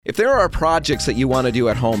If there are projects that you want to do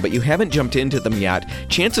at home but you haven't jumped into them yet,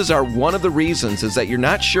 chances are one of the reasons is that you're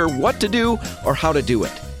not sure what to do or how to do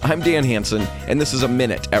it. I'm Dan Hansen, and this is a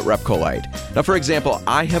Minute at Repcolite. Now, for example,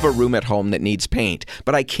 I have a room at home that needs paint,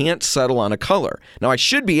 but I can't settle on a color. Now, I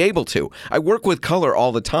should be able to. I work with color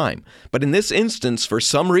all the time. But in this instance, for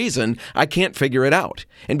some reason, I can't figure it out.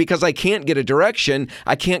 And because I can't get a direction,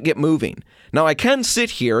 I can't get moving. Now, I can sit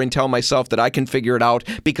here and tell myself that I can figure it out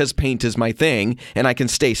because paint is my thing, and I can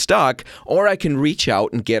stay stuck, or I can reach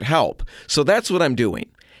out and get help. So that's what I'm doing.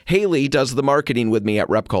 Haley does the marketing with me at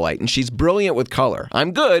Repcolite, and she's brilliant with color.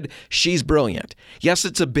 I'm good. She's brilliant. Yes,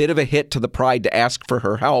 it's a bit of a hit to the pride to ask for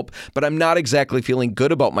her help, but I'm not exactly feeling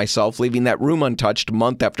good about myself leaving that room untouched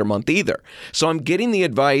month after month either. So I'm getting the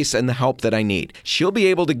advice and the help that I need. She'll be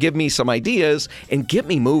able to give me some ideas and get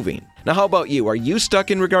me moving. Now, how about you? Are you stuck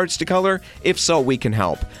in regards to color? If so, we can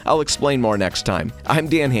help. I'll explain more next time. I'm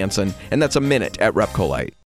Dan Hansen, and that's a Minute at Repcolite.